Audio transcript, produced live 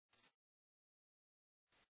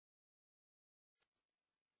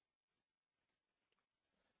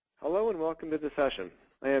Hello and welcome to the session.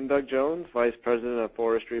 I am Doug Jones, Vice President of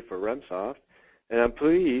Forestry for REMSOFT, and I'm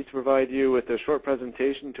pleased to provide you with a short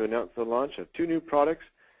presentation to announce the launch of two new products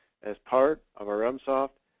as part of our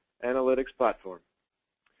REMSOFT Analytics platform.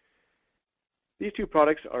 These two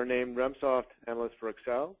products are named REMSOFT Analyst for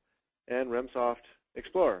Excel and REMSOFT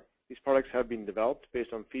Explorer. These products have been developed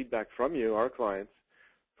based on feedback from you, our clients,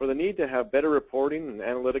 for the need to have better reporting and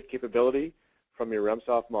analytic capability from your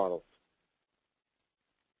REMSOFT models.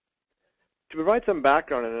 To provide some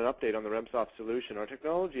background and an update on the REMSOFT solution, our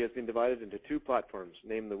technology has been divided into two platforms,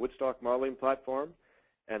 named the Woodstock Modeling Platform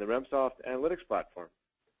and the REMSOFT Analytics Platform.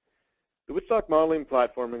 The Woodstock Modeling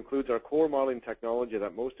Platform includes our core modeling technology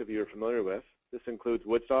that most of you are familiar with. This includes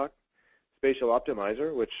Woodstock, Spatial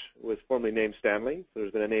Optimizer, which was formerly named Stanley, so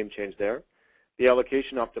there's been a name change there, the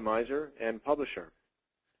Allocation Optimizer, and Publisher.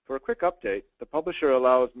 For a quick update, the Publisher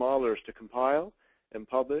allows modelers to compile and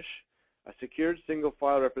publish a secured single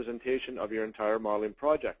file representation of your entire modeling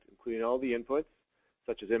project, including all the inputs,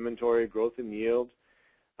 such as inventory, growth and yield,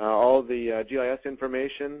 all the GIS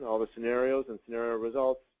information, all the scenarios and scenario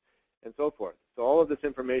results, and so forth. So all of this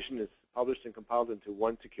information is published and compiled into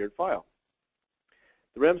one secured file.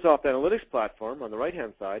 The REMSOFT Analytics platform on the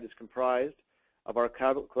right-hand side is comprised of our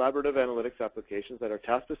collaborative analytics applications that are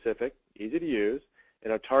task-specific, easy to use,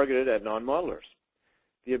 and are targeted at non-modelers.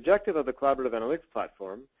 The objective of the collaborative analytics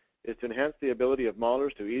platform is to enhance the ability of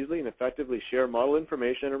modelers to easily and effectively share model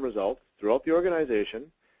information and results throughout the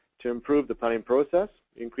organization to improve the planning process,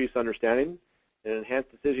 increase understanding, and enhance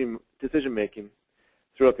decision-making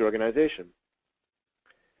throughout the organization.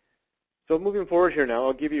 So moving forward here now,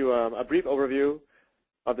 I'll give you a brief overview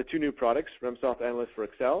of the two new products, REMSOFT Analyst for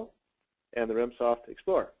Excel and the REMSOFT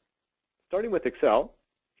Explorer. Starting with Excel,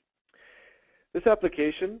 this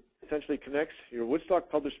application essentially connects your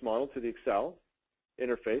Woodstock published model to the Excel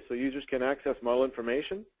interface so users can access model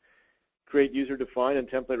information, create user-defined and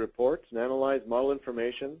template reports, and analyze model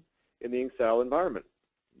information in the Excel environment.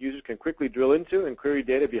 Users can quickly drill into and query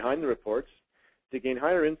data behind the reports to gain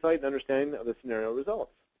higher insight and understanding of the scenario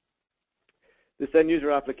results. This end-user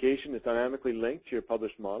application is dynamically linked to your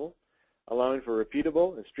published model, allowing for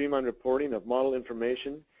repeatable and streamlined reporting of model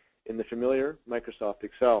information in the familiar Microsoft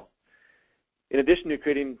Excel. In addition to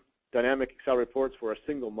creating dynamic Excel reports for a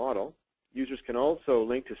single model, users can also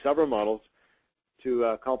link to several models to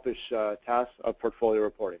accomplish tasks of portfolio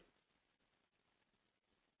reporting.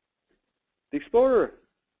 The Explorer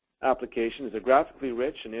application is a graphically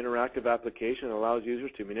rich and interactive application that allows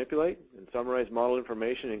users to manipulate and summarize model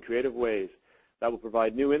information in creative ways that will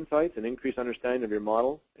provide new insights and increase understanding of your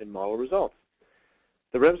model and model results.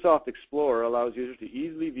 The REMSOFT Explorer allows users to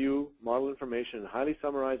easily view model information in highly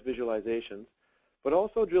summarized visualizations, but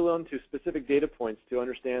also drill into specific data points to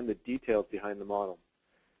understand the details behind the model.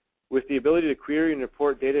 With the ability to query and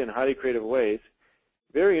report data in highly creative ways,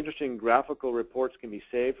 very interesting graphical reports can be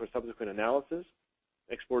saved for subsequent analysis,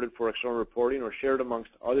 exported for external reporting, or shared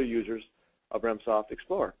amongst other users of REMSOFT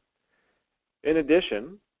Explorer. In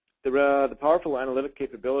addition, the powerful analytic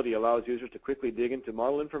capability allows users to quickly dig into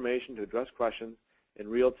model information to address questions in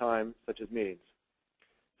real time, such as meetings.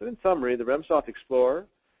 So in summary, the REMSOFT Explorer,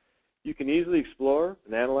 you can easily explore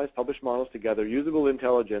and analyze published models to gather usable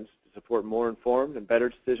intelligence to support more informed and better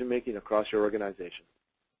decision-making across your organization.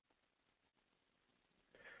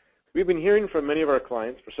 We've been hearing from many of our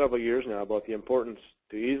clients for several years now about the importance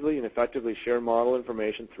to easily and effectively share model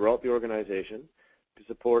information throughout the organization to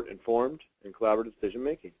support informed and collaborative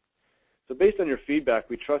decision-making. So based on your feedback,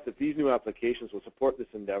 we trust that these new applications will support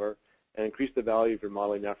this endeavor and increase the value of your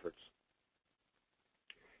modeling efforts.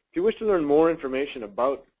 If you wish to learn more information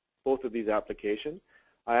about both of these applications,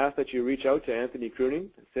 I ask that you reach out to Anthony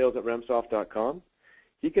Crooning at sales@remsoft.com.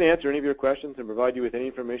 He can answer any of your questions and provide you with any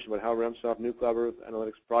information about how REMSOFT new collaborative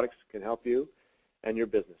analytics products can help you and your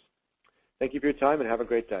business. Thank you for your time and have a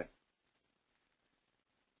great day.